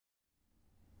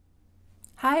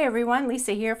Hi everyone,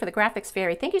 Lisa here for the Graphics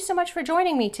Fairy. Thank you so much for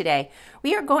joining me today.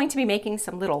 We are going to be making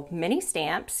some little mini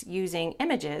stamps using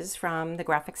images from the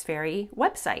Graphics Fairy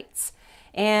websites.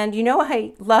 And you know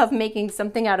I love making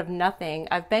something out of nothing.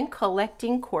 I've been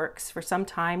collecting corks for some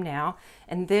time now,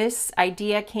 and this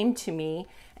idea came to me,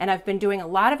 and I've been doing a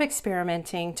lot of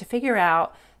experimenting to figure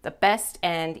out the best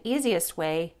and easiest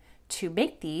way to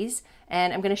make these,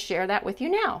 and I'm going to share that with you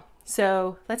now.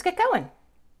 So let's get going.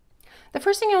 The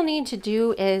first thing you'll need to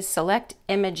do is select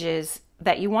images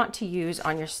that you want to use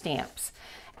on your stamps.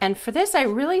 And for this, I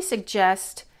really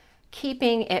suggest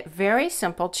keeping it very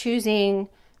simple, choosing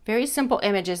very simple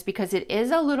images because it is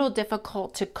a little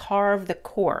difficult to carve the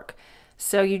cork.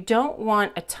 So you don't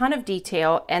want a ton of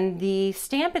detail, and the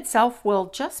stamp itself will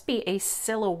just be a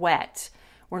silhouette.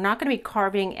 We're not going to be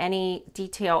carving any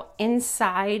detail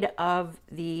inside of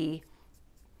the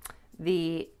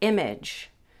image.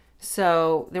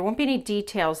 So there won't be any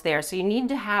details there. So you need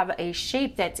to have a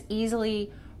shape that's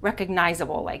easily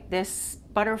recognizable, like this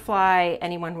butterfly.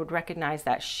 Anyone would recognize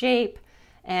that shape.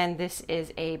 And this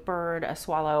is a bird, a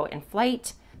swallow in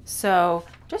flight. So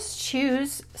just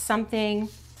choose something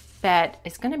that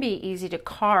is going to be easy to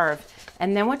carve.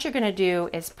 And then what you're going to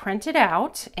do is print it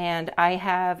out. And I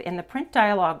have in the print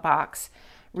dialog box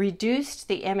reduced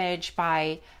the image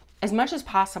by as much as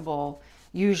possible,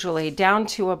 usually down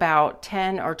to about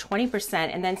 10 or 20%.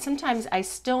 And then sometimes I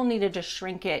still needed to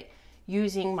shrink it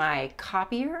using my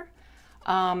copier.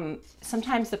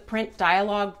 Sometimes the print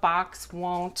dialog box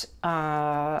won't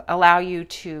allow you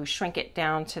to shrink it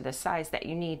down to the size that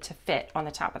you need to fit on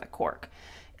the top of the cork.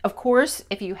 Of course,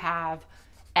 if you have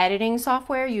editing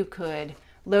software, you could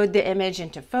load the image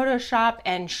into Photoshop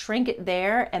and shrink it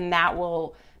there, and that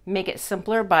will make it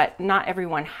simpler, but not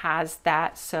everyone has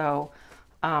that. So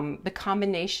the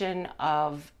combination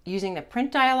of using the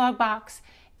print dialog box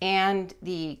and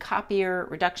the copier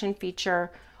reduction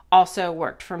feature also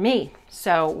worked for me.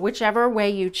 So whichever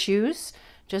way you choose,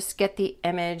 just get the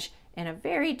image in a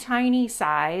very tiny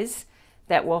size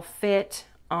that will fit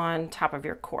on top of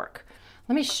your cork.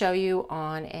 Let me show you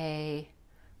on a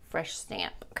fresh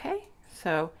stamp, okay?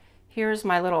 So here's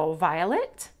my little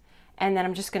violet, and then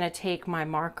I'm just gonna take my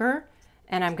marker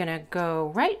and I'm gonna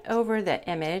go right over the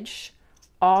image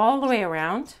all the way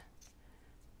around,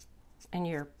 and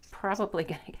you're probably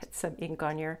going to get some ink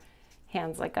on your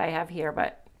hands like I have here,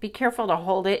 but be careful to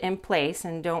hold it in place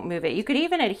and don't move it. You could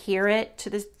even adhere it to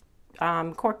this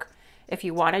cork if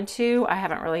you wanted to. I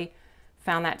haven't really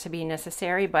found that to be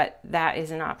necessary, but that is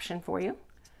an option for you.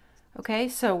 Okay,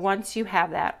 so once you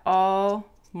have that all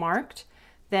marked,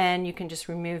 then you can just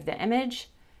remove the image,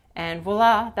 and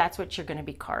voila, that's what you're going to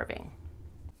be carving.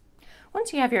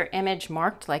 Once you have your image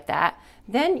marked like that,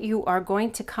 then you are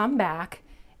going to come back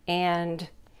and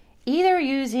either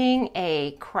using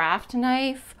a craft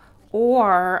knife,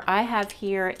 or I have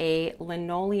here a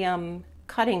linoleum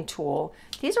cutting tool.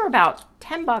 These are about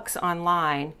 10 bucks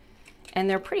online, and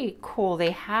they're pretty cool.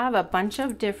 They have a bunch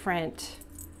of different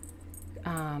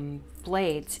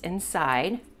blades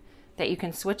inside that you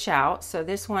can switch out. So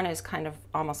this one is kind of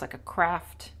almost like a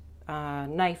craft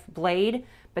knife blade,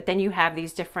 but then you have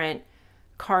these different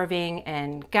carving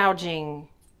and gouging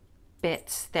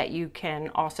bits that you can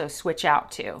also switch out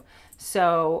to.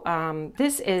 So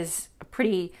this is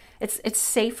pretty, it's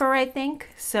safer, I think.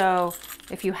 So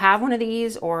if you have one of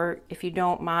these, or if you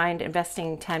don't mind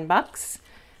investing 10 bucks,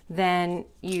 then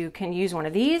you can use one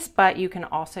of these, but you can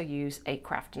also use a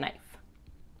craft knife.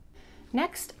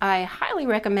 Next, I highly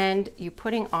recommend you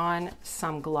putting on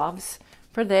some gloves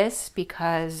for this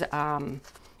because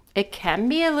it can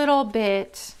be a little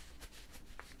bit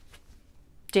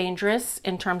dangerous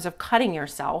in terms of cutting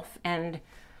yourself, and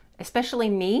especially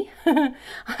me.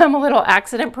 I'm a little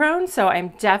accident prone, so I'm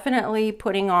definitely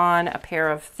putting on a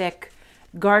pair of thick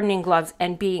gardening gloves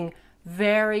and being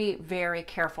very, very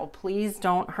careful. Please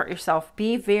don't hurt yourself.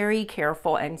 Be very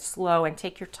careful and slow and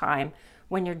take your time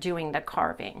when you're doing the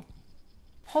carving.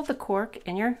 Hold the cork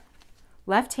in your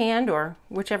left hand, or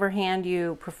whichever hand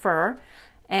you prefer,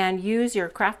 and use your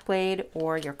craft blade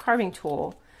or your carving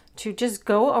tool to just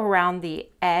go around the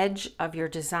edge of your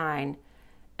design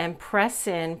and press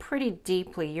in pretty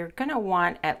deeply. You're gonna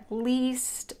want at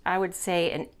least, I would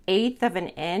say, 1/8 of an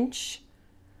inch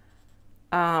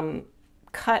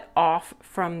cut off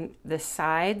from the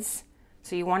sides.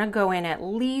 So you wanna go in at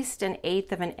least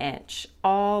 1/8 of an inch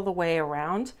all the way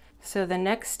around. So the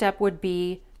next step would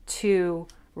be to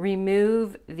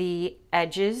remove the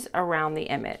edges around the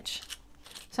image.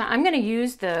 So I'm gonna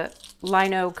use the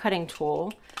lino cutting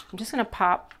tool. I'm just gonna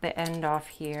pop the end off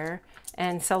here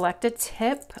and select a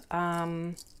tip.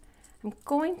 I'm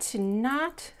going to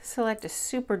not select a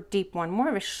super deep one, more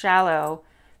of a shallow.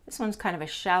 This one's kind of a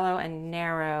shallow and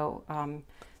narrow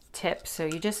tip. So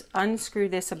you just unscrew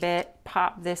this a bit,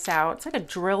 pop this out. It's like a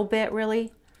drill bit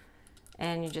really.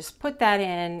 And you just put that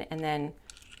in and then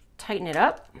tighten it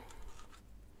up.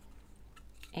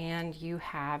 And you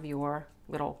have your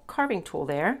little carving tool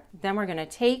there. Then we're gonna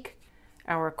take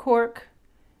our cork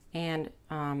and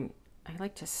I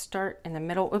like to start in the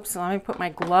middle. Oops, let me put my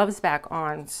gloves back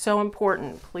on. So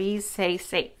important, please stay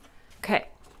safe. Okay,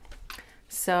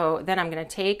 so then I'm gonna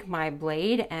take my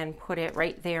blade and put it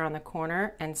right there on the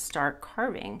corner and start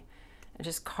carving. And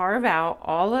just carve out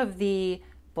all of the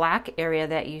black area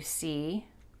that you see.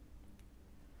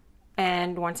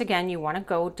 And once again, you wanna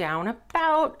go down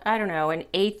about, I don't know,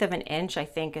 1/8 of an inch, I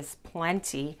think is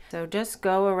plenty. So just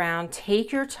go around,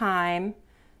 take your time,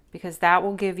 because that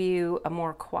will give you a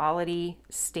more quality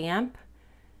stamp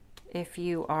if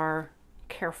you are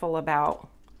careful about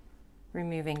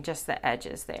removing just the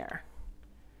edges there.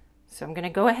 So I'm gonna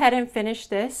go ahead and finish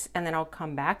this and then I'll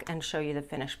come back and show you the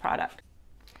finished product.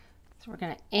 So we're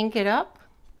gonna ink it up,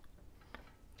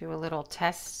 do a little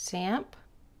test stamp.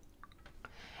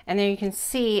 And then you can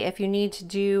see if you need to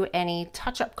do any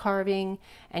touch-up carving,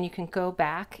 and you can go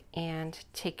back and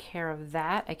take care of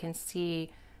that. I can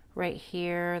see right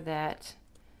here that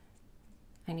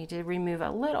I need to remove a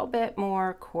little bit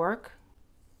more cork.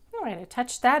 I'm going to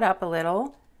touch that up a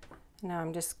little. Now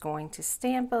I'm just going to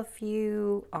stamp a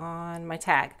few on my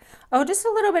tag. Oh, just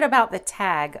a little bit about the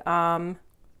tag.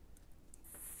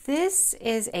 This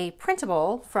is a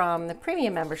printable from the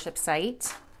premium membership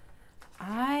site.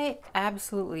 I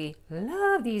absolutely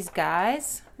love these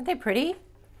guys. Aren't they pretty?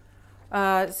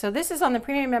 So this is on the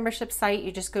premium membership site.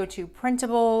 You just go to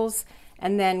printables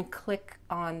and then click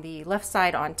on the left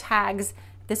side on tags.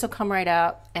 This will come right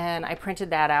up, and I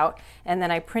printed that out. And then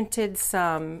I printed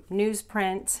some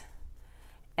newsprint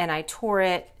and I tore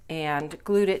it and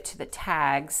glued it to the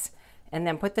tags and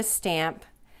then put the stamp.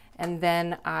 And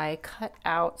then I cut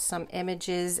out some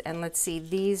images, and let's see,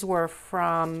 these were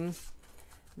from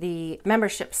the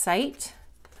membership site.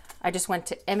 I just went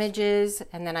to images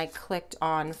and then I clicked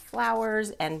on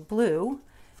flowers and blue,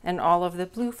 and all of the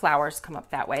blue flowers come up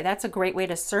that way. That's a great way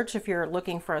to search if you're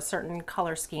looking for a certain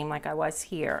color scheme like I was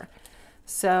here.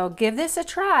 So give this a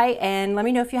try and let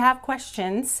me know if you have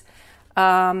questions.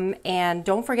 And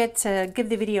don't forget to give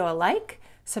the video a like,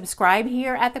 subscribe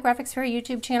here at the Graphics Fair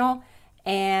YouTube channel,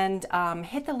 and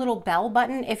hit the little bell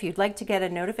button if you'd like to get a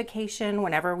notification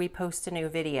whenever we post a new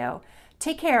video.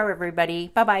 Take care,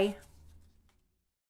 everybody. Bye-bye.